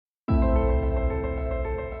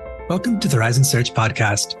Welcome to the Rise and Search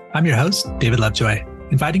podcast. I'm your host, David Lovejoy,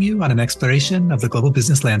 inviting you on an exploration of the global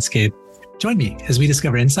business landscape. Join me as we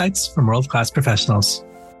discover insights from world-class professionals.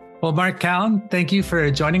 Well, Mark Cowne, thank you for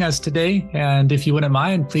joining us today. And if you wouldn't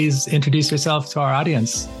mind, please introduce yourself to our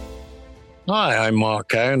audience. Hi, I'm Mark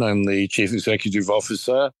Cowne. I'm the Chief Executive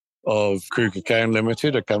Officer of Cowne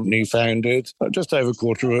Limited, a company founded just over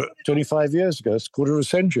 25 years ago. It's a quarter of a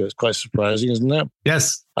century. It's quite surprising, isn't it?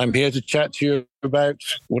 Yes. I'm here to chat to you about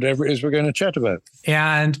whatever it is we're going to chat about.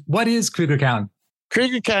 And what is Cowne?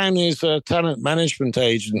 Cowne is a talent management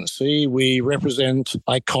agency. We represent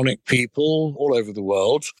iconic people all over the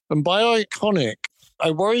world. And by iconic,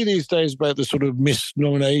 I worry these days about the sort of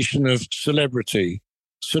misnomination of celebrity.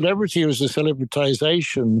 Celebrity was a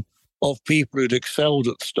celebritization of people who'd excelled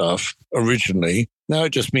at stuff originally. Now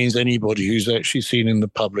it just means anybody who's actually seen in the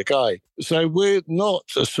public eye. So we're not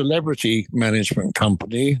a celebrity management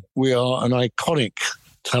company. We are an iconic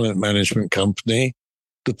talent management company.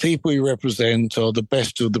 The people we represent are the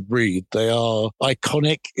best of the breed. They are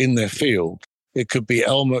iconic in their field. It could be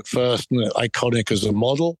Elle Macpherson, iconic as a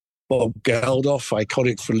model, Bob Geldof,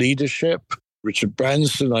 iconic for leadership, Richard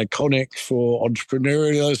Branson, iconic for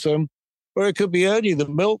entrepreneurialism, or it could be Ernie the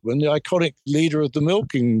milkman, the iconic leader of the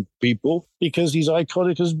milking people, because he's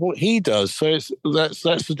iconic as what he does. So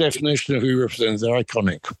that's the definition of who he represents. They're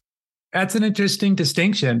iconic. That's an interesting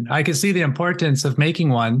distinction. I can see the importance of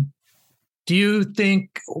making one. Do you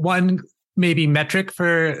think one maybe metric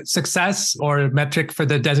for success or metric for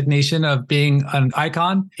the designation of being an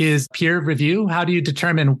icon is peer review? How do you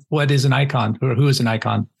determine what is an icon or who is an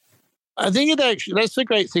icon? I think that's the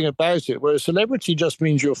great thing about it, where a celebrity just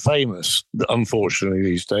means you're famous, unfortunately,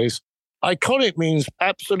 these days. Iconic means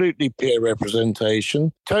absolutely peer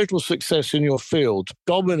representation, total success in your field,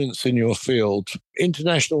 dominance in your field,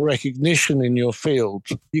 international recognition in your field.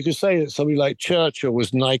 You could say that somebody like Churchill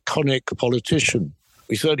was an iconic politician.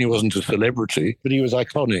 He certainly wasn't a celebrity, but he was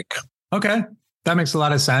iconic. Okay, that makes a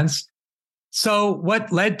lot of sense. So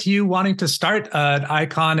what led to you wanting to start an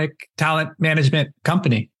iconic talent management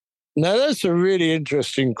company? Now, that's a really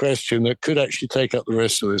interesting question that could actually take up the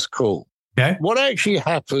rest of this call. Okay. What actually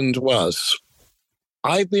happened was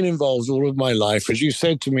I've been involved all of my life. As you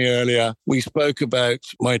said to me earlier, we spoke about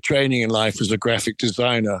my training in life as a graphic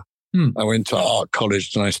designer. I went to art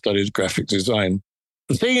college and I studied graphic design.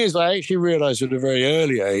 The thing is, I actually realized at a very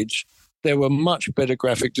early age, there were much better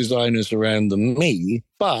graphic designers around than me,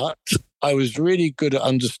 but I was really good at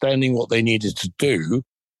understanding what they needed to do.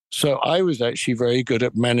 So I was actually very good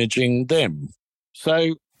at managing them.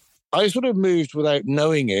 So I sort of moved without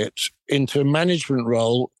knowing it into a management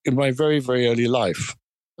role in my very, very early life.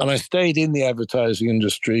 And I stayed in the advertising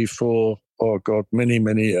industry for, many,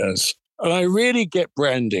 many years. And I really get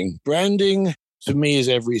branding. Branding to me is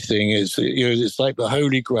everything. It's like the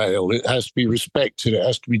Holy Grail. It has to be respected. It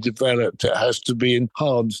has to be developed. It has to be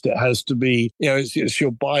enhanced. It has to be, it's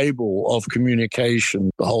your Bible of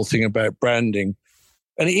communication, the whole thing about branding.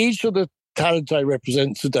 And each of the talent I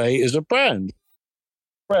represent today is a brand.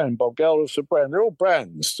 Bob Geldof's a brand. They're all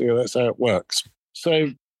brands. That's how it works. So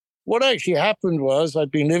what actually happened was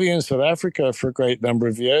I'd been living in South Africa for a great number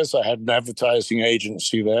of years. I had an advertising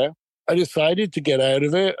agency there. I decided to get out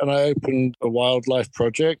of it, and I opened a wildlife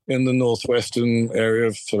project in the northwestern area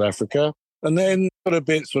of South Africa. And then got a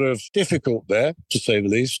bit sort of difficult there, to say the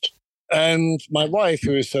least. And my wife,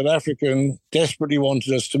 who is South African, desperately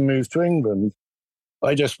wanted us to move to England.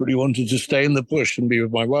 I desperately wanted to stay in the bush and be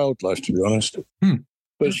with my wildlife, to be honest.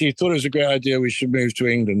 But she thought it was a great idea we should move to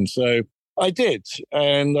England. So I did.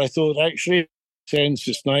 And I thought, actually, since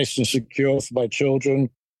it's nice and secure for my children.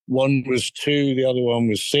 One was 2, the other one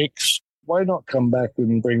was 6. Why not come back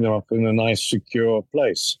and bring them up in a nice, secure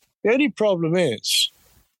place? The only problem is,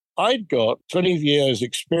 I'd got 20 years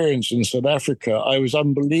experience in South Africa. I was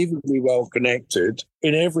unbelievably well connected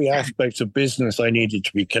in every aspect of business I needed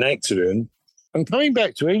to be connected in. And coming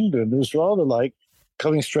back to England was rather like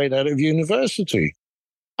coming straight out of university.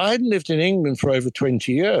 I hadn't lived in England for over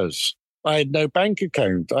 20 years. I had no bank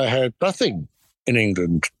account. I had nothing in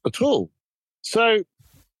England at all. So,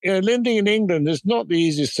 living in England is not the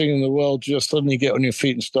easiest thing in the world to just suddenly get on your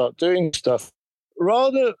feet and start doing stuff.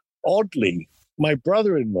 Rather oddly, my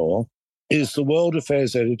brother-in-law is the world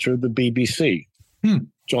affairs editor of the BBC,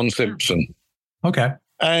 John Simpson. Okay.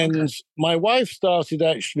 And my wife started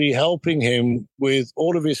actually helping him with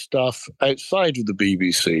all of his stuff outside of the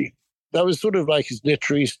BBC. That was sort of like his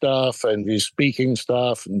literary stuff and his speaking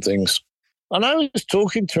stuff and things. And I was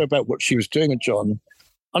talking to her about what she was doing with John.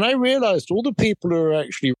 And I realized all the people who were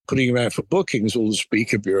actually putting him out for bookings, all the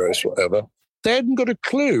speaker bureaus, whatever, they hadn't got a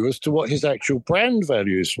clue as to what his actual brand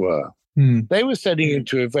values were. They were sending him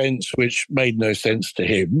to events which made no sense to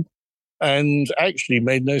him and actually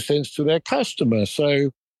made no sense to their customer.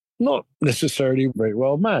 So not necessarily very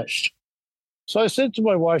well matched. So I said to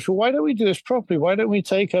my wife, well, why don't we do this properly? Why don't we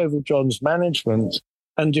take over John's management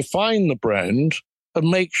and define the brand and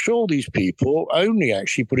make sure these people only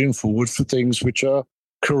actually put him forward for things which are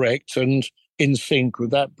correct and in sync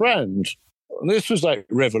with that brand? And this was like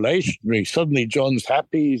revolutionary. Suddenly John's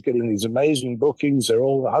happy. He's getting these amazing bookings. They're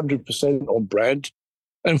all 100% on brand.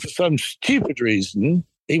 And for some stupid reason,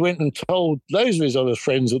 he went and told loads of his other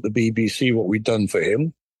friends at the BBC what we'd done for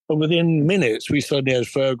him. And within minutes, we suddenly had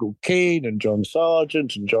Fergal Keane and John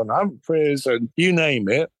Sargent and John Humphreys and you name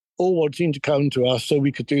it, all wanting to come to us so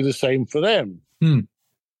we could do the same for them.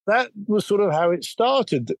 That was sort of how it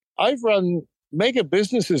started. I've run mega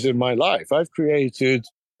businesses in my life. I've created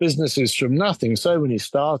businesses from nothing, so many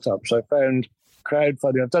startups. I found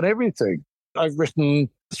crowdfunding. I've done everything. I've written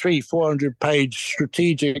 300-400-page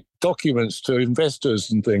strategic documents to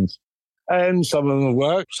investors and things. And some of them have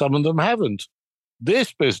worked, some of them haven't.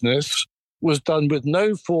 This business was done with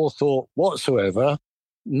no forethought whatsoever,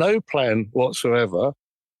 no plan whatsoever,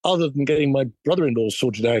 other than getting my brother-in-law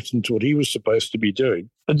sorted out into what he was supposed to be doing.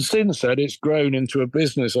 And since then, it's grown into a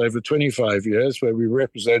business over 25 years where we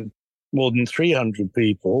represent more than 300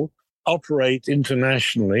 people, operate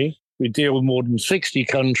internationally. We deal with more than 60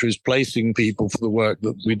 countries, placing people for the work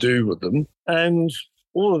that we do with them. And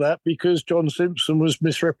all of that because John Simpson was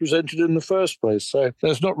misrepresented in the first place. So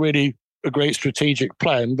there's not really a great strategic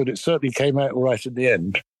plan, but it certainly came out all right in the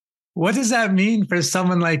end. What does that mean for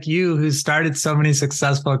someone like you who started so many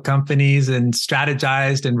successful companies and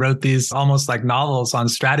strategized and wrote these almost like novels on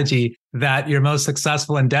strategy, that your most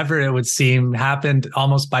successful endeavor, it would seem, happened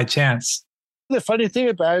almost by chance? The funny thing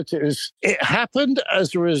about it is it happened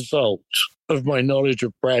as a result of my knowledge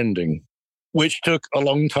of branding, which took a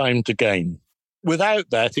long time to gain.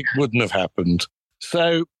 Without that, it wouldn't have happened.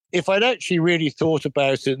 So if I'd actually really thought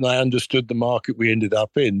about it and I understood the market we ended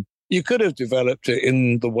up in, you could have developed it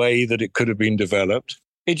in the way that it could have been developed.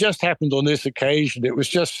 It just happened on this occasion. It was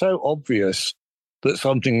just so obvious that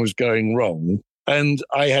something was going wrong, and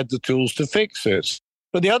I had the tools to fix it.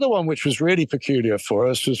 But the other one, which was really peculiar for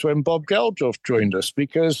us, was when Bob Geldof joined us,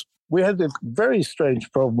 because we had a very strange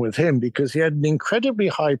problem with him because he had an incredibly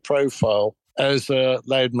high profile as a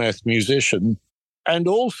loudmouth musician and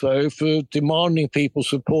also for demanding people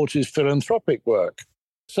support his philanthropic work.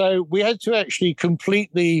 So we had to actually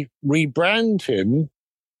completely rebrand him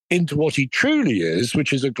into what he truly is,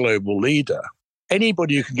 which is a global leader.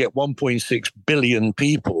 Anybody who can get 1.6 billion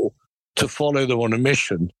people to follow them on a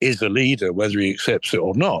mission is a leader, whether he accepts it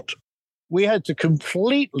or not. We had to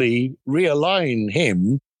completely realign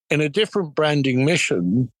him in a different branding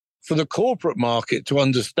mission for the corporate market to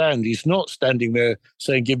understand he's not standing there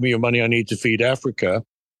saying, give me your money, I need to feed Africa.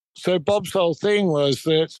 So Bob's whole thing was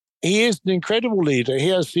that he is an incredible leader. He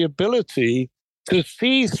has the ability to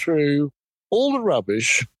see through all the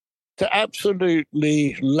rubbish, to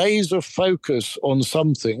absolutely laser focus on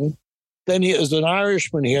something. Then he, as an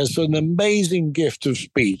Irishman, he has an amazing gift of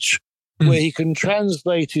speech where he can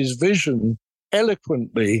translate his vision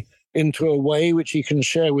eloquently into a way which he can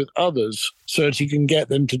share with others so that he can get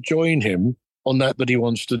them to join him on that he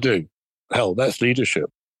wants to do. Hell, that's leadership.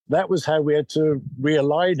 That was how we had to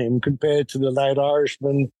realign him compared to the loud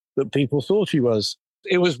Irishman that people thought he was.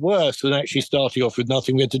 It was worse than actually starting off with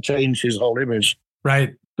nothing. We had to change his whole image.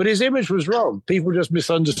 Right. But his image was wrong. People just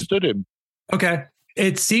misunderstood him. Okay.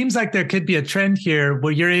 It seems like there could be a trend here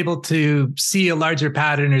where you're able to see a larger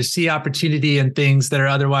pattern or see opportunity in things that are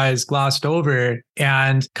otherwise glossed over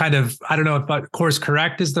and kind of, I don't know if course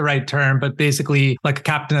correct is the right term, but basically like a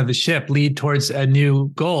captain of a ship, lead towards a new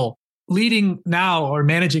goal. Leading now, or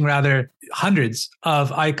managing rather, hundreds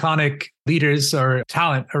of iconic leaders or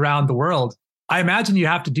talent around the world. I imagine you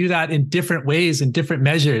have to do that in different ways and different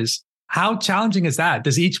measures. How challenging is that?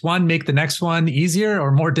 Does each one make the next one easier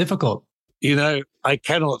or more difficult? You know, I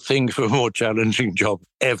cannot think of a more challenging job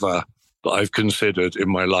ever that I've considered in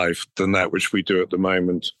my life than that which we do at the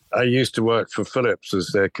moment. I used to work for Philips as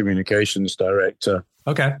their communications director.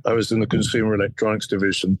 Okay. I was in the consumer electronics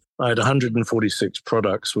division. I had 146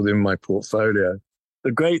 products within my portfolio.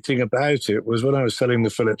 The great thing about it was when I was selling the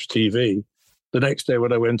Philips TV, the next day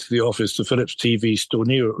when I went to the office, the Philips TV store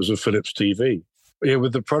knew it was a Philips TV. Yeah,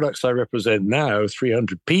 with the products I represent now,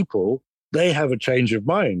 300 people, they have a change of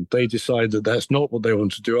mind. They decide that that's not what they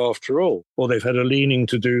want to do after all, or they've had a leaning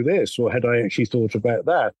to do this, or had I actually thought about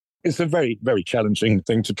that? It's a very, very challenging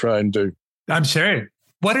thing to try and do. I'm sure.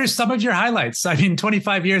 What are some of your highlights? I mean,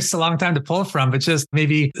 25 years is a long time to pull from, but just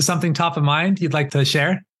maybe something top of mind you'd like to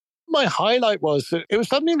share? my highlight was that it was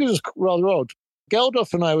something that was rather odd.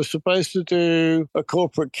 Geldof and I were supposed to do a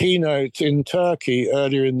corporate keynote in Turkey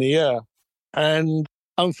earlier in the year. And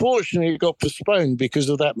unfortunately, it got postponed because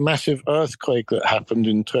of that massive earthquake that happened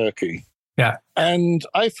in Turkey. Yeah. And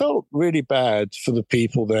I felt really bad for the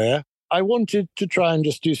people there. I wanted to try and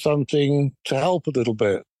just do something to help a little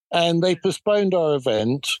bit. And they postponed our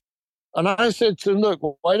event. And I said to them, look,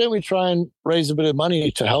 why don't we try and raise a bit of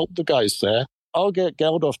money to help the guys there? I'll get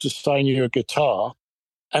Geldof to sign you a guitar.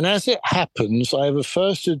 And as it happens, I have a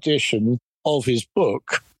first edition of his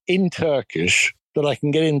book in Turkish that I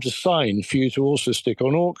can get him to sign for you to also stick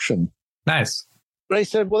on auction. Nice. They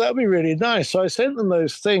said, well, that would be really nice. So I sent them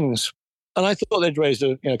those things. And I thought they'd raised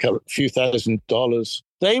a few $1,000s.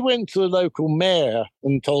 They went to the local mayor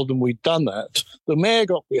and told them we'd done that. The mayor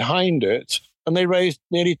got behind it and they raised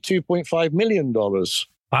nearly $2.5 million.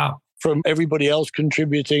 Wow. From everybody else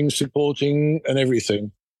contributing, supporting and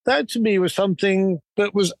everything. That to me was something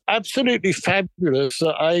that was absolutely fabulous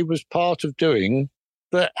that I was part of doing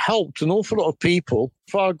that helped an awful lot of people,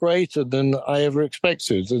 far greater than I ever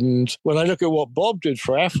expected. And when I look at what Bob did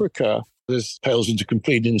for Africa, this pales into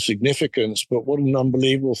complete insignificance, but what an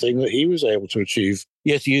unbelievable thing that he was able to achieve.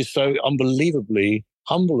 Yet he is so unbelievably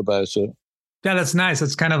humble about it. Yeah, that's nice.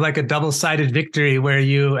 It's kind of like a double-sided victory where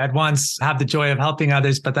you at once have the joy of helping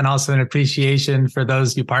others, but then also an appreciation for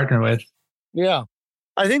those you partner with. Yeah.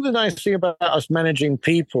 I think the nice thing about us managing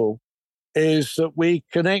people is that we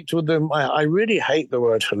connect with them. I really hate the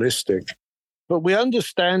word holistic, but we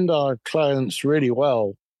understand our clients really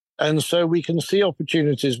well. And so we can see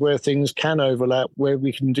opportunities where things can overlap, where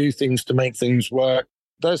we can do things to make things work.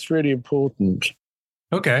 That's really important.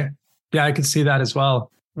 Okay. Yeah, I can see that as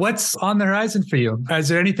well. What's on the horizon for you? Is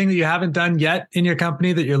there anything that you haven't done yet in your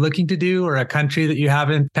company that you're looking to do, or a country that you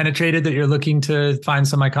haven't penetrated that you're looking to find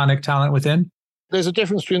some iconic talent within? There's a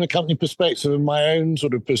difference between the company perspective and my own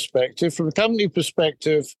sort of perspective. From a company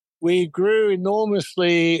perspective, we grew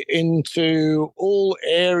enormously into all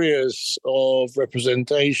areas of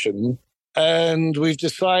representation. And we've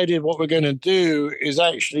decided what we're going to do is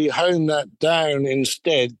actually hone that down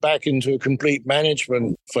instead back into a complete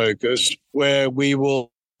management focus where we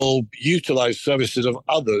will utilize services of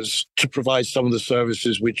others to provide some of the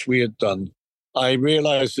services which we had done. I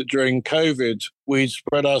realized that during COVID, we'd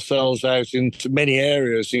spread ourselves out into many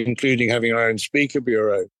areas, including having our own speaker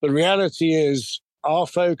bureau. The reality is our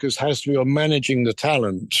focus has to be on managing the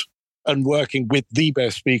talent and working with the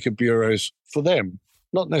best speaker bureaus for them,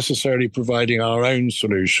 not necessarily providing our own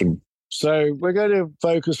solution. So we're going to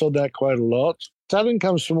focus on that quite a lot. Talent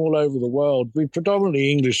comes from all over the world. We're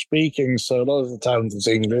predominantly English speaking, so a lot of the talent is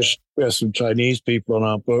English. We have some Chinese people on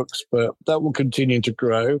our books, but that will continue to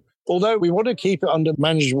grow. Although we want to keep it under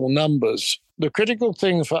manageable numbers, the critical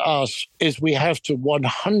thing for us is we have to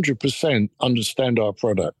 100% understand our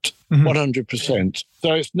product, 100%.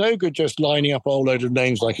 So it's no good just lining up a whole load of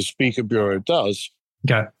names like a speaker bureau does.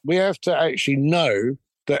 Okay. We have to actually know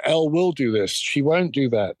that Elle will do this. She won't do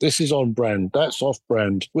that. This is on brand. That's off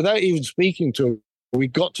brand. Without even speaking to her,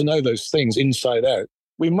 we've got to know those things inside out.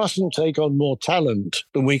 We mustn't take on more talent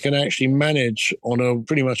than we can actually manage on a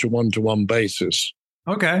pretty much a one-to-one basis.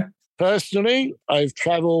 Okay. Personally, I've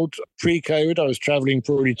traveled pre-COVID. I was traveling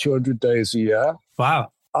probably 200 days a year.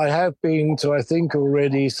 Wow. I have been to, I think,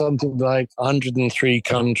 already something like 103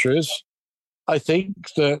 countries. I think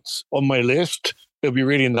that on my list, it'll be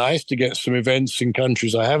really nice to get some events in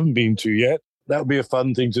countries I haven't been to yet. That would be a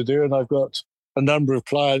fun thing to do. And I've got a number of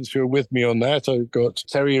clients who are with me on that. I've got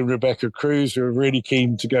Terry and Rebecca Cruz who are really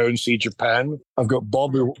keen to go and see Japan. I've got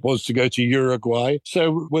Bob who wants to go to Uruguay.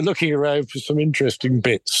 So we're looking around for some interesting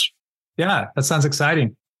bits. Yeah, that sounds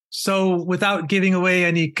exciting. So without giving away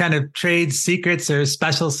any kind of trade secrets or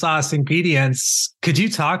special sauce ingredients, could you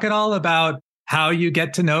talk at all about how you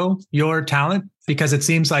get to know your talent? Because it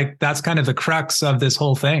seems like that's kind of the crux of this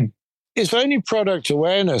whole thing. It's only product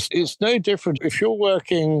awareness. It's no different. If you're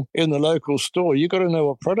working in the local store, you've got to know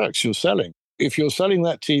what products you're selling. If you're selling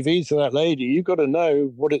that TV to that lady, you've got to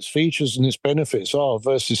know what its features and its benefits are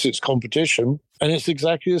versus its competition. And it's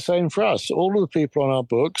exactly the same for us. All of the people on our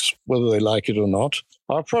books, whether they like it or not,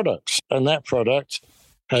 are products. And that product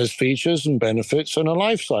has features and benefits and a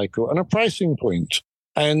life cycle and a pricing point.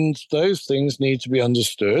 And those things need to be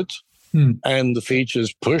understood. And the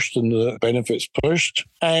features pushed and the benefits pushed.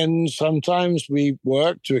 And sometimes we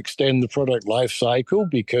work to extend the product life cycle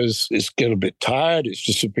because it's get a bit tired, it's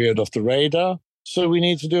disappeared off the radar. So we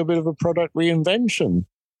need to do a bit of a product reinvention.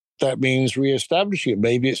 That means reestablishing it.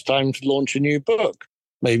 Maybe it's time to launch a new book.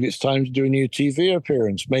 Maybe it's time to do a new TV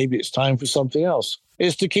appearance. Maybe it's time for something else.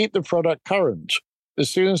 It's to keep the product current. as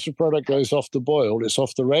soon as the product goes off the boil, it's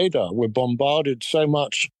off the radar. We're bombarded so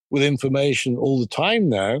much with information all the time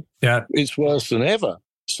now. Yeah. It's worse than ever.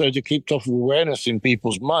 So to keep top of awareness in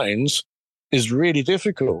people's minds is really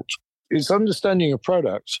difficult. It's understanding a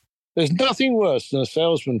product. There's nothing worse than a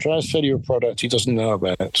salesman trying to sell you a product he doesn't know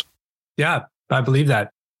about. Yeah, I believe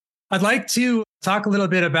that. I'd like to talk a little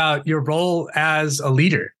bit about your role as a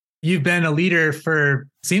leader. You've been a leader for,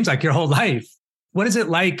 seems like your whole life. What is it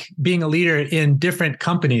like being a leader in different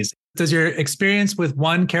companies? Does your experience with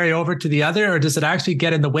one carry over to the other, or does it actually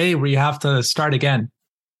get in the way where you have to start again?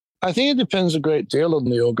 I think it depends a great deal on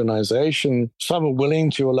the organization. Some are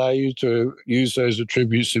willing to allow you to use those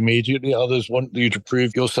attributes immediately. Others want you to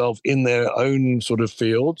prove yourself in their own sort of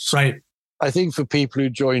fields. Right. I think for people who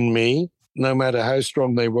join me, no matter how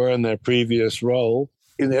strong they were in their previous role,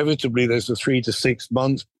 inevitably there's a 3 to 6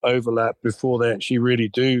 month overlap before they actually really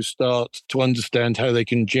do start to understand how they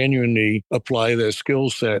can genuinely apply their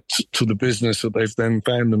skill sets to the business that they've then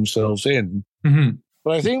found themselves in. Mm-hmm.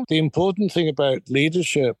 But I think the important thing about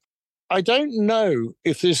leadership, I don't know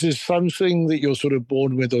if this is something that you're sort of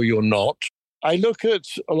born with or you're not. I look at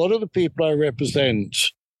a lot of the people I represent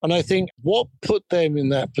and I think what put them in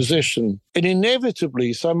that position? And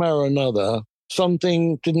inevitably, somehow or another,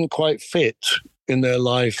 something didn't quite fit in their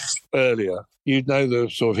life earlier. You'd know the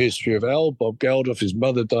sort of history of Bob Geldof. His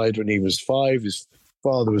mother died when he was 5. His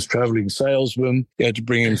father was a traveling salesman. He had to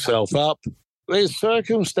bring himself up. There's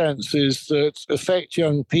circumstances that affect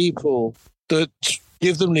young people that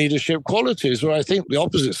give them leadership qualities, where I think the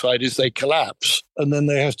opposite side is they collapse and then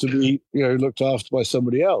they have to be, looked after by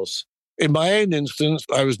somebody else. In my own instance,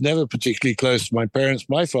 I was never particularly close to my parents.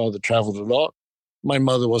 My father traveled a lot. My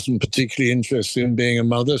mother wasn't particularly interested in being a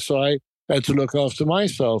mother, so I had to look after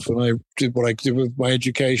myself, and I did what I did with my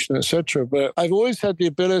education, etc. But I've always had the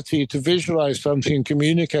ability to visualize something and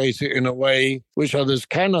communicate it in a way which others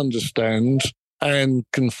can understand and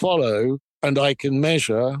can follow, and I can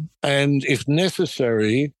measure, and if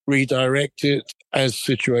necessary, redirect it as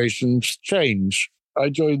situations change. I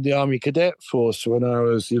joined the Army Cadet Force when I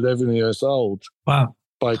was 11 years old. Wow.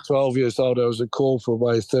 By 12 years old, I was a corporal.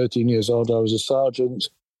 By 13 years old, I was a sergeant.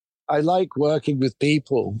 I like working with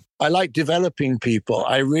people. I like developing people.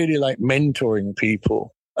 I really like mentoring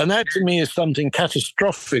people. And that to me is something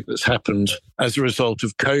catastrophic that's happened as a result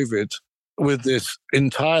of COVID with this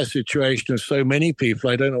entire situation of so many people.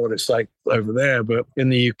 I don't know what it's like over there, but in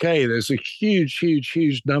the UK, there's a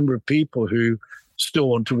huge number of people who still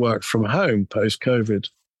want to work from home post-COVID.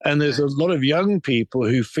 And there's a lot of young people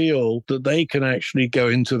who feel that they can actually go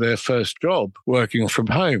into their first job working from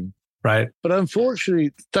home. Right. But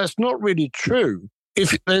unfortunately, that's not really true.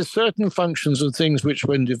 If there's certain functions and things which,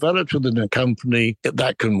 when developed within a company,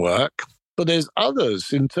 that can work. But there's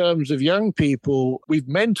others in terms of young people. We've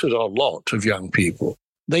mentored a lot of young people.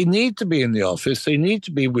 They need to be in the office. They need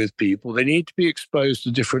to be with people. They need to be exposed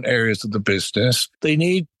to different areas of the business. They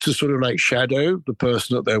need to sort of like shadow the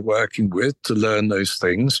person that they're working with to learn those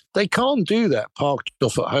things. They can't do that parked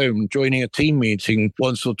off at home, joining a team meeting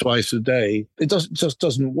once or twice a day. It just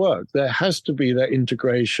doesn't work. There has to be that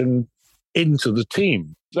integration into the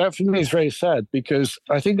team. That for me is very sad, because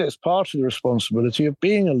I think that's part of the responsibility of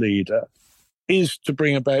being a leader, is to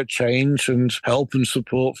bring about change and help and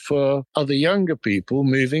support for other younger people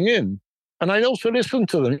moving in. And I also listen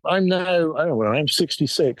to them. I'm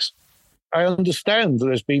 66. I understand that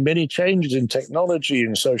there's been many changes in technology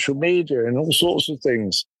and social media and all sorts of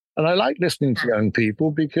things. And I like listening to young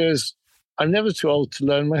people because I'm never too old to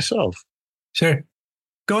learn myself. Sure.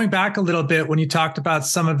 Going back a little bit, when you talked about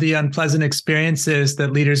some of the unpleasant experiences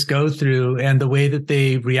that leaders go through and the way that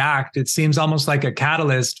they react, it seems almost like a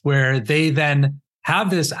catalyst where they then have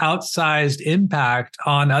this outsized impact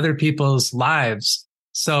on other people's lives.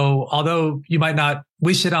 So although you might not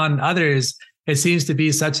wish it on others, it seems to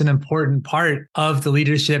be such an important part of the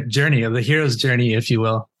leadership journey, of the hero's journey, if you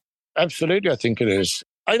will. Absolutely, I think it is.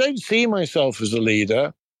 I don't see myself as a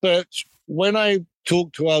leader, but when I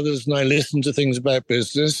talk to others and I listen to things about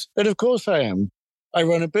business, then of course I am. I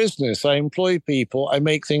run a business. I employ people. I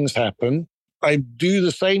make things happen. I do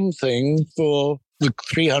the same thing for the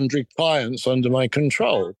 300 clients under my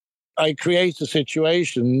control. I create a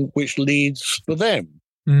situation which leads for them.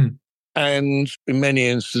 Mm. And in many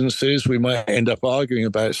instances, we might end up arguing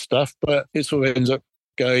about stuff, but it sort of ends up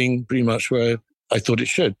going pretty much where I thought it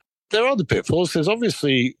should. There are the pitfalls. There's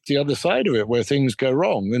obviously the other side of it where things go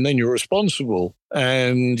wrong, and then you're responsible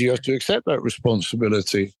and you have to accept that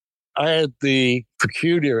responsibility. I had the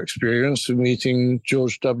peculiar experience of meeting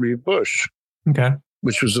George W. Bush,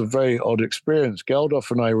 which was a very odd experience. Geldof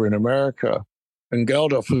and I were in America, and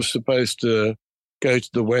Geldof was supposed to go to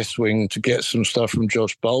the West Wing to get some stuff from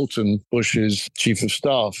Josh Bolton, Bush's chief of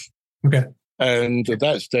staff. Okay. And at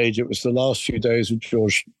that stage, it was the last few days of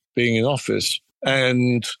George being in office.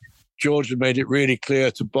 And George had made it really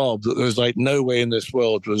clear to Bob that there was like no way in this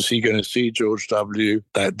world was he going to see George W.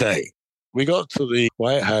 that day. We got to the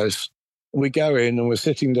White House. We go in and we're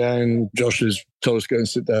sitting down. Josh has told us to go and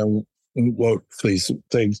sit down and work for these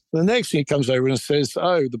things. The next thing he comes over and says,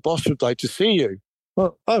 "Oh, the boss would like to see you."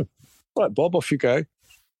 Well, oh, right, Bob, off you go.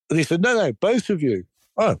 And he said, no, both of you.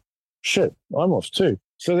 Oh, shit, I'm off too.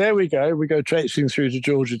 So there we go. We go traipsing through to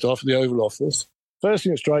George's office, the Oval Office. First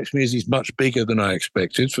thing that strikes me is he's much bigger than I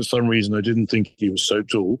expected. For some reason, I didn't think he was so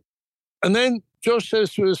tall. And then Josh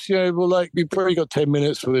says to us, we probably got 10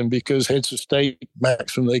 minutes with him because heads of state,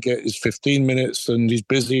 maximum they get is 15 minutes, and he's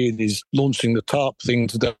busy and he's launching the TARP thing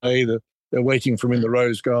today. They're waiting for him in the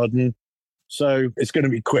Rose Garden. So it's going to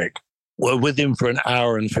be quick. We're with him for an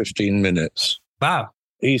hour and 15 minutes. Wow.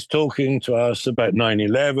 He's talking to us about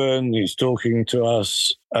 9/11. He's talking to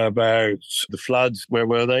us about the floods. Where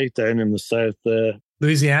were they? Down in the south there.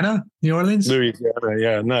 Louisiana? New Orleans? Louisiana,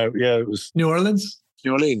 yeah. No, yeah, it was New Orleans?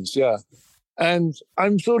 New Orleans, yeah. And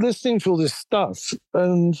I'm sort of listening to all this stuff.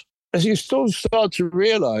 And as you sort of start to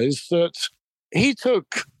realize that he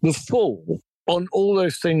took the fall on all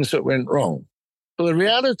those things that went wrong. But the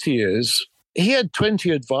reality is he had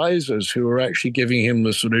 20 advisors who were actually giving him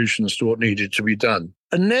the solutions to what needed to be done.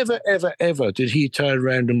 And never, ever, ever did he turn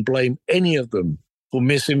around and blame any of them for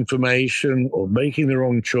misinformation or making the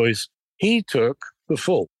wrong choice. He took the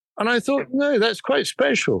fall. And I thought, no, that's quite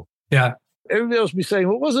special. Yeah. Everybody else would be saying,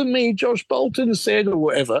 well, it wasn't me, Josh Bolton said, or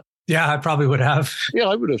whatever. Yeah, I probably would have. Yeah,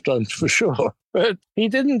 I would have done for sure. But he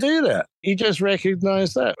didn't do that. He just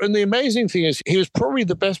recognized that. And the amazing thing is he was probably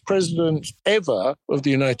the best president ever of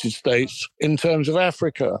the United States in terms of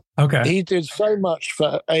Africa. Okay. He did so much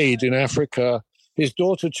for aid in Africa. His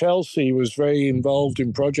daughter Chelsea was very involved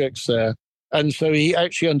in projects there. And so he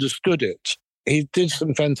actually understood it. He did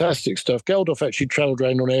some fantastic stuff. Geldof actually traveled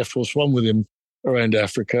around on Air Force One with him around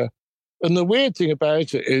Africa. And the weird thing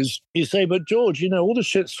about it is you say, but George, all the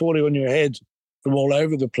shit's falling on your head from all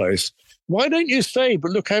over the place. Why don't you say,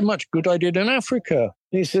 but look how much good I did in Africa?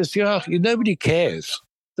 And he says, nobody cares.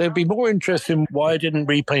 They'd be more interested in why I didn't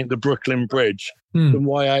repaint the Brooklyn Bridge than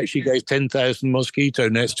why I actually gave 10,000 mosquito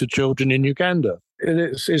nets to children in Uganda.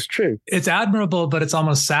 It's true. It's admirable, but it's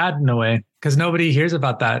almost sad in a way because nobody hears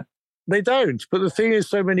about that. They don't. But the thing is,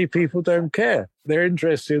 so many people don't care. They're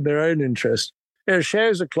interested in their own interest.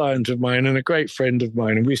 Cher's a client of mine and a great friend of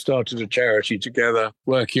mine, and we started a charity together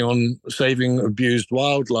working on saving abused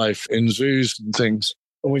wildlife in zoos and things,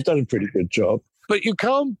 and we've done a pretty good job. But you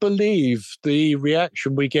can't believe the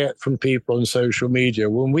reaction we get from people on social media.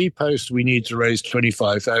 When we post we need to raise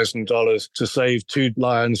 $25,000 to save 2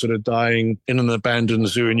 lions that are dying in an abandoned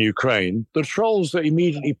zoo in Ukraine, the trolls that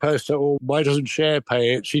immediately post, why doesn't Cher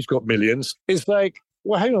pay it? She's got millions. It's like,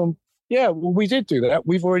 well, hang on. Yeah, well, we did do that.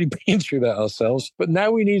 We've already been through that ourselves. But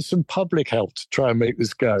now we need some public help to try and make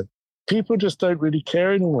this go. People just don't really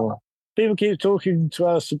care anymore. People keep talking to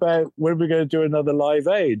us about when we're going to do another Live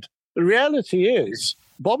Aid. The reality is,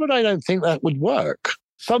 Bob and I don't think that would work.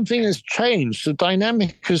 Something has changed. The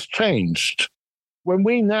dynamic has changed. When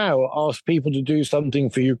we now ask people to do something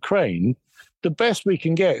for Ukraine, the best we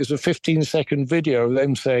can get is a 15-second video of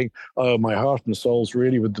them saying, oh, my heart and soul's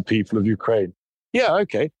really with the people of Ukraine. Yeah,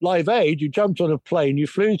 okay. Live Aid, you jumped on a plane, you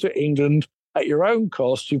flew to England at your own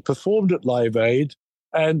cost, you performed at Live Aid,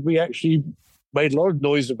 and we actually made a lot of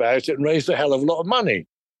noise about it and raised a hell of a lot of money.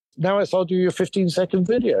 Now I'll do your 15-second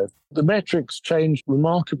video. The metrics changed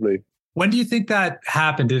remarkably. When do you think that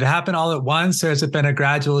happened? Did it happen all at once, or has it been a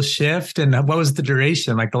gradual shift? And what was the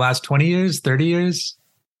duration, like the last 20 years, 30 years?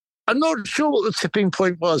 I'm not sure what the tipping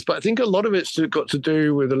point was, but I think a lot of it's got to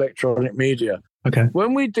do with electronic media. Okay.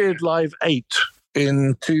 When we did Live 8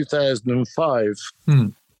 in 2005,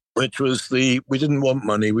 which was we didn't want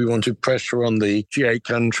money. We wanted pressure on the G8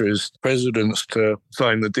 countries, presidents to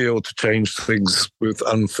sign the deal to change things with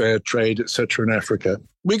unfair trade, etc. in Africa.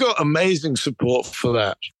 We got amazing support for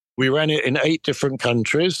that. We ran it in 8 different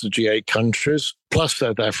countries, the G8 countries, plus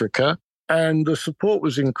South Africa. And the support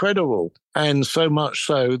was incredible. And so much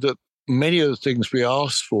so that many of the things we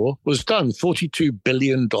asked for was done. $42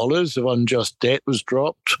 billion of unjust debt was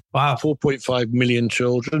dropped. Wow. 4.5 million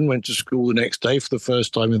children went to school the next day for the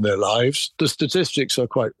first time in their lives. The statistics are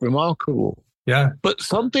quite remarkable. Yeah. But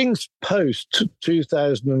something's post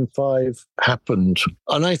 2005 happened.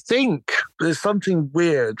 And I think there's something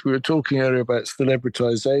weird. We were talking earlier about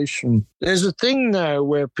celebritization. There's a thing now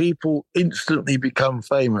where people instantly become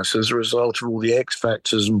famous as a result of all the X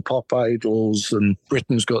Factors and pop idols and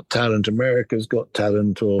Britain's Got Talent, America's Got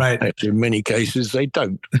Talent, or actually in many cases they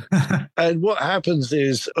don't. And what happens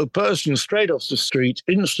is a person straight off the street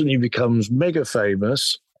instantly becomes mega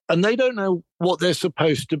famous. And they don't know what they're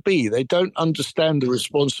supposed to be. They don't understand the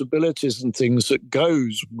responsibilities and things that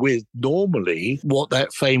goes with normally what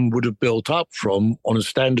that fame would have built up from on a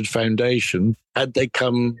standard foundation had they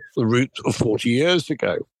come the route of 40 years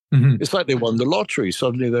ago. Mm-hmm. It's like they won the lottery.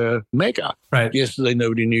 Suddenly they're mega. Right. Yesterday,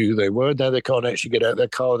 nobody knew who they were. Now they can't actually get out of their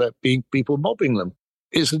car without being people mobbing them.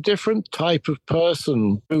 It's a different type of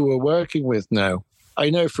person who we're working with now. I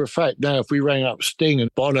know for a fact now, if we rang up Sting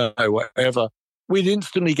and Bono, whatever, we'd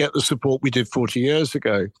instantly get the support we did 40 years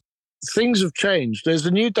ago. Things have changed. There's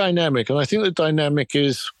a new dynamic, and I think the dynamic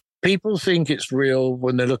is people think it's real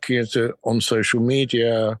when they're looking at it on social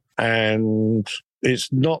media, and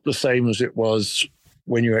it's not the same as it was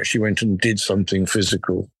when you actually went and did something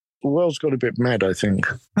physical. The world's got a bit mad, I think.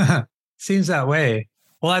 Seems that way.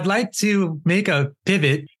 Well, I'd like to make a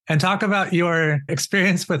pivot and talk about your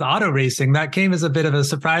experience with auto racing. That came as a bit of a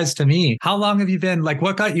surprise to me. How long have you been,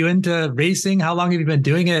 what got you into racing? How long have you been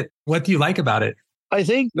doing it? What do you like about it? I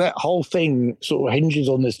think that whole thing sort of hinges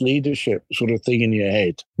on this leadership sort of thing in your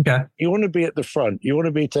head. Okay. You want to be at the front. You want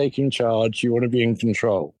to be taking charge. You want to be in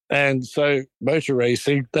control. And so motor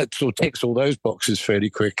racing, that sort of ticks all those boxes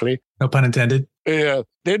fairly quickly. No pun intended. Yeah.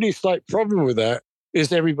 The only slight problem with that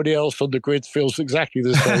is everybody else on the grid feels exactly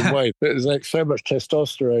the same way. There's so much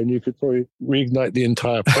testosterone, you could probably reignite the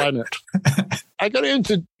entire planet. I got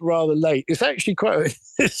into rather late. It's actually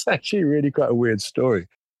really quite a weird story.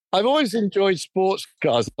 I've always enjoyed sports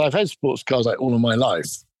cars. I've had sports cars all of my life.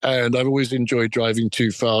 And I've always enjoyed driving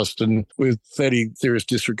too fast and with fairly serious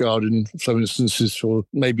disregard in some instances for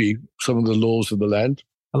maybe some of the laws of the land.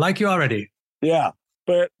 I like you already. Yeah.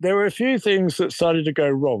 But there were a few things that started to go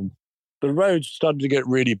wrong. The roads started to get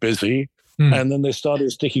really busy, and then they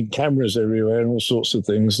started sticking cameras everywhere and all sorts of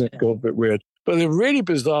things, and it got a bit weird. But a really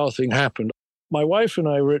bizarre thing happened. My wife and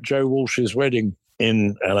I were at Joe Walsh's wedding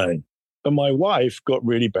in LA, and my wife got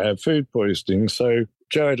really bad food poisoning. So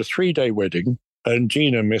Joe had a 3-day wedding, and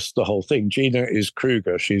Gina missed the whole thing. Gina is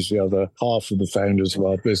Kruger. She's the other half of the founders of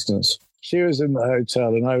our business. She was in the hotel,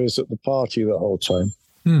 and I was at the party the whole time.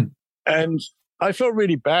 And I felt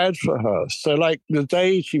really bad for her. So the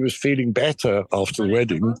day she was feeling better after the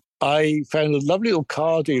wedding, I found a lovely little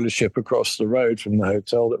car dealership across the road from the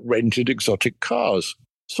hotel that rented exotic cars.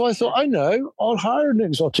 So I thought, I know, I'll hire an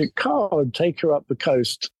exotic car and take her up the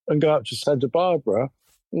coast and go up to Santa Barbara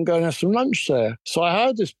and go and have some lunch there. So I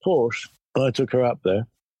hired this Porsche and I took her up there.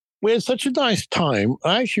 We had such a nice time.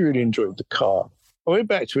 I actually really enjoyed the car. I went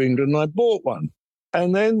back to England and I bought one.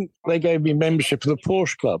 And then they gave me membership of the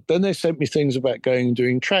Porsche Club. Then they sent me things about going and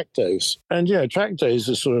doing track days. And track days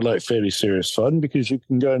are sort of fairly serious fun because you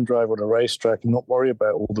can go and drive on a racetrack and not worry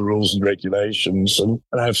about all the rules and regulations and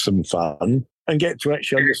have some fun and get to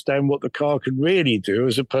actually understand what the car can really do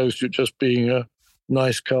as opposed to just being a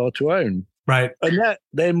nice car to own. Right. And that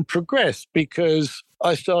then progressed because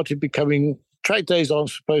I started becoming... Track days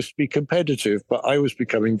aren't supposed to be competitive, but I was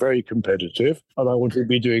becoming very competitive and I wanted to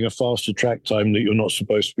be doing a faster track time that you're not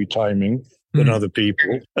supposed to be timing than other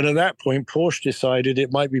people. And at that point, Porsche decided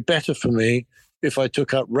it might be better for me if I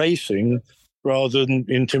took up racing rather than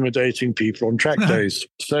intimidating people on track days.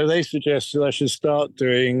 So they suggested I should start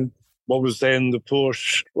doing what was then the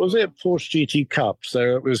Porsche GT Cup.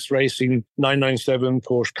 So it was racing 997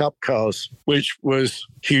 Porsche Cup cars, which was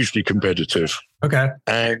hugely competitive. Okay.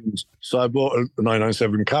 And so I bought a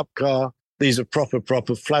 997 Cup car. These are proper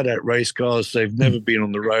flat-out race cars. They've never been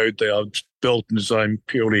on the road. They are built and designed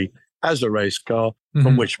purely as a race car,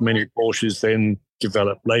 from which many Porsches then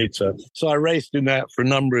developed later. So I raced in that for a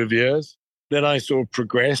number of years. Then I sort of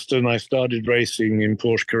progressed and I started racing in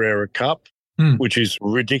Porsche Carrera Cup, which is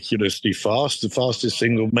ridiculously fast, the fastest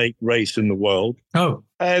single-make race in the world. Oh.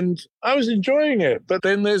 And I was enjoying it. But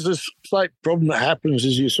then there's a slight problem that happens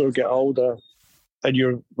as you sort of get older. And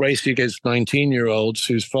you're racing against 19-year-olds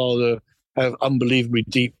whose father have unbelievably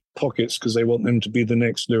deep pockets because they want them to be the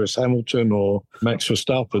next Lewis Hamilton or Max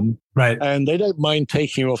Verstappen. Right. And they don't mind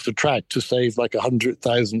taking you off the track to save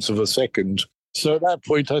 100,000th of a second. So at that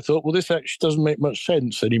point, I thought, well, this actually doesn't make much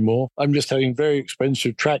sense anymore. I'm just having very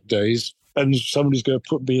expensive track days and somebody's going to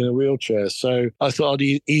put me in a wheelchair. So I thought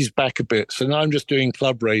I'd ease back a bit. So now I'm just doing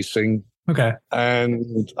club racing. Okay.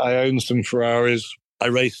 And I own some Ferraris. I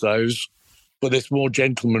race those. But it's more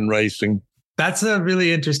gentleman racing. That's a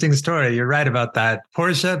really interesting story. You're right about that.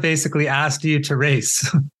 Porsche basically asked you to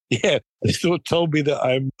race. Yeah, they sort of told me that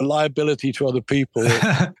I'm a liability to other people.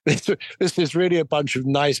 This is really a bunch of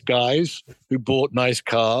nice guys who bought nice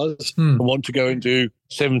cars and want to go and do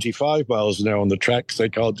 75 miles an hour on the track because they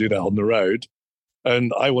can't do that on the road.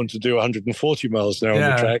 And I want to do 140 miles an hour on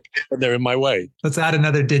the track, and they're in my way. Let's add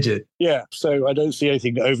another digit. Yeah, so I don't see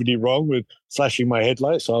anything overly wrong with flashing my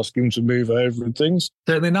headlights, asking them to move over and things.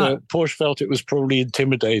 Certainly not. But Porsche felt it was probably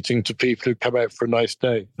intimidating to people who come out for a nice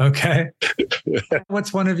day. Okay.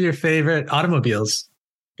 What's one of your favorite automobiles?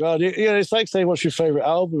 God, it's like saying, what's your favorite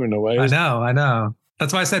album in a way? I know.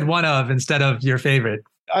 That's why I said one of instead of your favorite.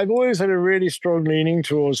 I've always had a really strong leaning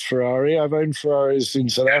towards Ferrari. I've owned Ferraris in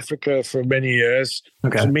South Africa for many years.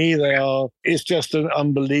 Okay. To me, it's just an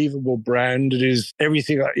unbelievable brand. It is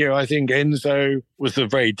everything. I think Enzo was a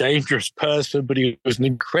very dangerous person, but he was an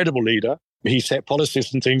incredible leader. He set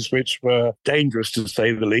policies and things which were dangerous, to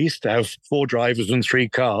say the least, to have 4 drivers and 3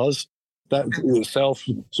 cars. That in itself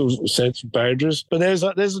sort of sets boundaries. But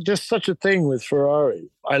there's just such a thing with Ferrari.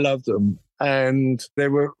 I love them. And they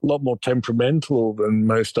were a lot more temperamental than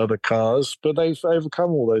most other cars, but they've overcome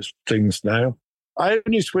all those things now. I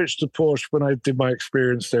only switched to Porsche when I did my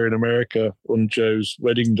experience there in America on Joe's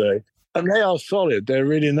wedding day. And they are solid. They're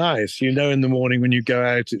really nice. In the morning when you go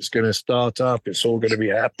out, it's going to start up. It's all going to be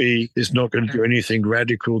happy. It's not going to do anything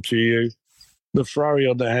radical to you. The Ferrari,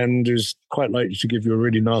 on the hand, is quite likely to give you a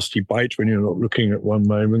really nasty bite when you're not looking at one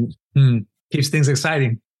moment. Keeps things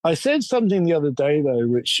exciting. I said something the other day, though,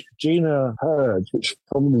 which Gina heard, which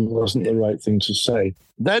probably wasn't the right thing to say.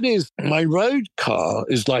 That is, my road car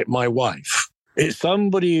is like my wife. It's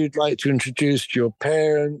somebody you'd like to introduce to your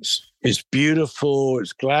parents. It's beautiful.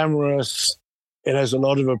 It's glamorous. It has a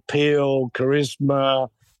lot of appeal, charisma,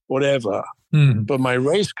 whatever. But my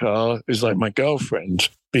race car is like my girlfriend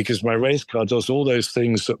because my race car does all those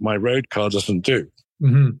things that my road car doesn't do.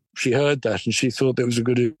 She heard that and she thought that was a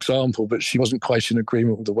good example, but she wasn't quite in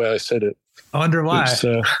agreement with the way I said it. I wonder why.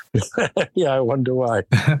 Yeah, I wonder why.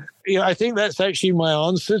 I think that's actually my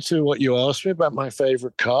answer to what you asked me about my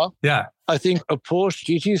favorite car. Yeah. I think a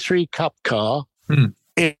Porsche GT3 Cup car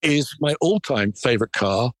is my all-time favorite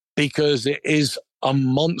car because it is a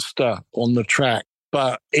monster on the track,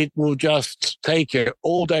 but it will just take it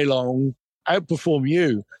all day long, outperform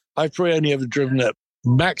you. I've probably only ever driven it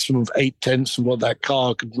maximum of 8/10 of what that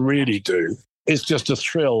car could really do. It's just a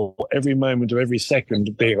thrill every moment of every second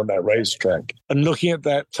of being on that racetrack. And looking at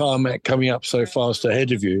that tarmac coming up so fast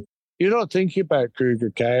ahead of you, you're not thinking about Kruger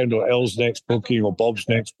Cowne or Elle's next booking or Bob's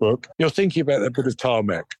next book. You're thinking about that bit of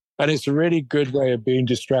tarmac. And it's a really good way of being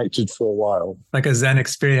distracted for a while. Like a Zen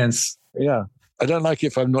experience. Yeah. I don't like it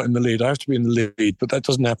if I'm not in the lead. I have to be in the lead, but that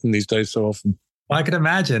doesn't happen these days so often. Well, I could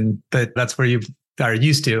imagine that that's where you are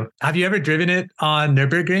used to. Have you ever driven it on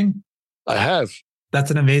Nürburgring? I have.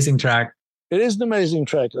 That's an amazing track. It is an amazing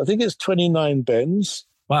track. I think it's 29 bends.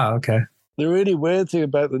 Wow, okay. The really weird thing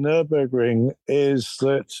about the Nürburgring is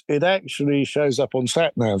that it actually shows up on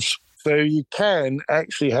sat-navs. So you can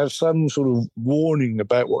actually have some sort of warning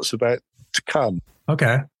about what's about to come.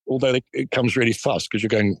 Okay. Although it comes really fast because you're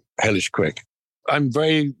going hellish quick. I'm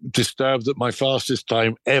very disturbed that my fastest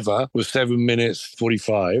time ever was 7 minutes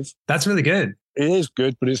 45. That's really good. It is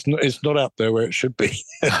good, but it's not up there where it should be.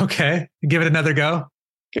 Okay. Give it another go.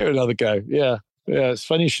 Give it another go. Yeah. Yeah. It's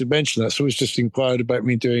funny you should mention that. Someone's just inquired about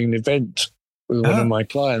me doing an event with one of my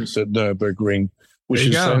clients at Nürburgring,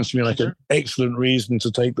 which sounds to me like an excellent reason to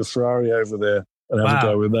take the Ferrari over there and have a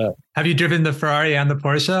go with that. Have you driven the Ferrari and the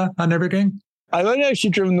Porsche on Nürburgring? I've only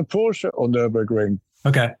actually driven the Porsche on Nürburgring.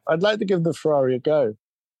 Okay. I'd like to give the Ferrari a go.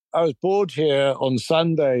 I was bored here on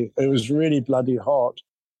Sunday. It was really bloody hot.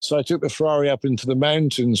 So I took the Ferrari up into the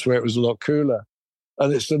mountains where it was a lot cooler.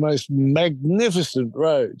 And it's the most magnificent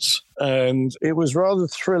roads. And it was rather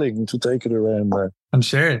thrilling to take it around there. I'm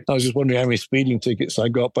sure. I was just wondering how many speeding tickets I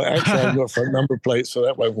got, but actually I got front number plates, so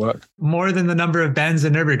that won't work. More than the number of bends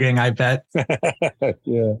in Nürburgring, I bet.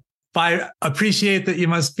 Yeah. I appreciate that you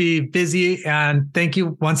must be busy. And thank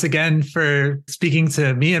you once again for speaking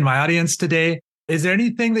to me and my audience today. Is there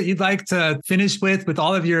anything that you'd like to finish with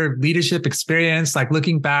all of your leadership experience, like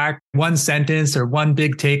looking back, one sentence or one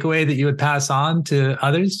big takeaway that you would pass on to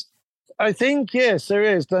others? I think, yes, there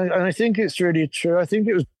is. And I think it's really true. I think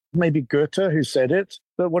it was maybe Goethe who said it,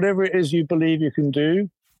 that whatever it is you believe you can do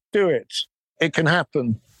it. It can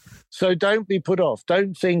happen. So don't be put off.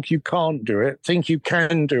 Don't think you can't do it. Think you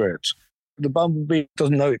can do it. The bumblebee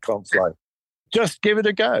doesn't know it can't fly. Just give it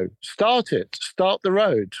a go. Start it. Start the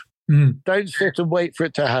road. Don't sit and wait for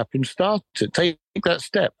it to happen. Start it. Take that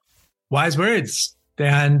step. Wise words.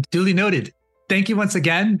 And duly noted. thank you once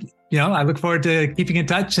again. I look forward to keeping in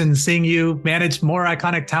touch and seeing you manage more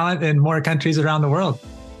iconic talent in more countries around the world.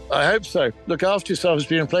 I hope so. Look after yourself. It's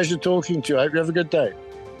been a pleasure talking to you. I hope you have a good day.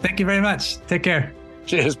 Thank you very much. Take care.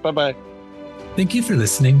 Cheers. Bye-bye. Thank you for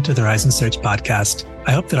listening to the Horizon Search podcast.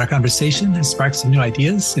 I hope that our conversation has sparked some new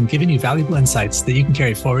ideas and given you valuable insights that you can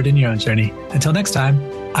carry forward in your own journey. Until next time,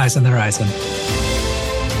 eyes on the horizon.